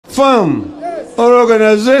firm or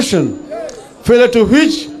organization, failure to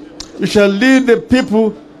which you shall lead the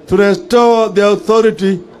people to restore their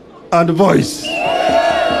authority and voice.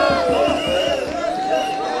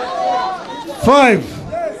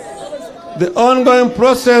 5, the ongoing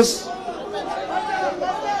process.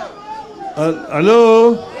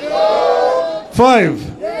 Hello?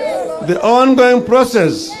 5, the ongoing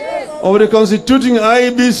process of reconstituting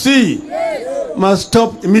IEBC must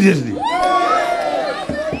stop immediately.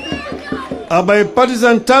 A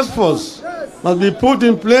bipartisan task force must be put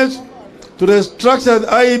in place to restructure the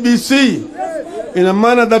IEBC in a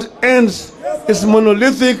manner that ends its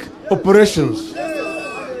monolithic operations.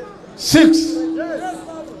 6.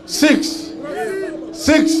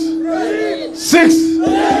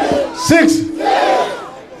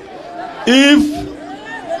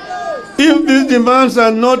 If these demands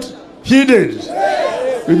are not heeded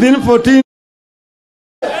within 14,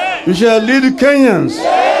 we shall lead Kenyans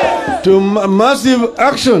to massive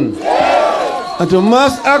action and to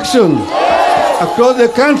mass action across the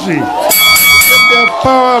country to get their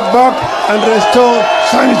power back and restore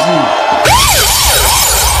sanity.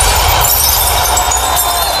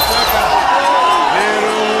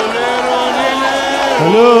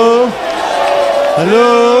 Hello?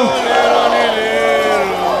 Hello?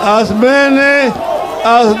 As many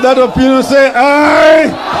as that opinion say aye.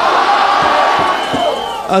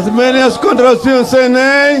 As many as contrary opinion say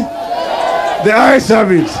nay. The ayes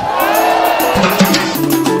have it.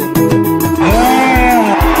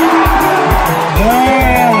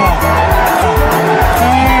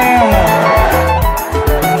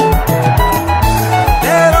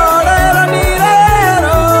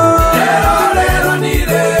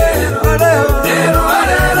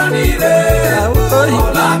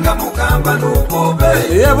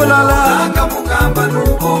 Langa mukamba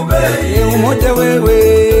nubobei umoja wewe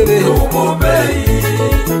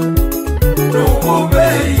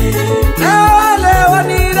nubobei leo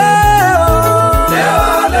ni leo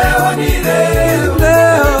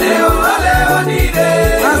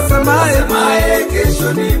asemaye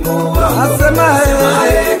kesho ni muwango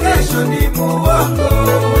asemaye kesho ni muwango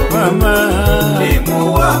mama ni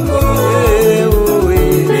muwango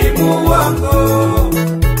ni muwango.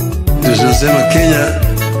 Tunasema Kenya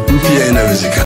mpya inawezekana.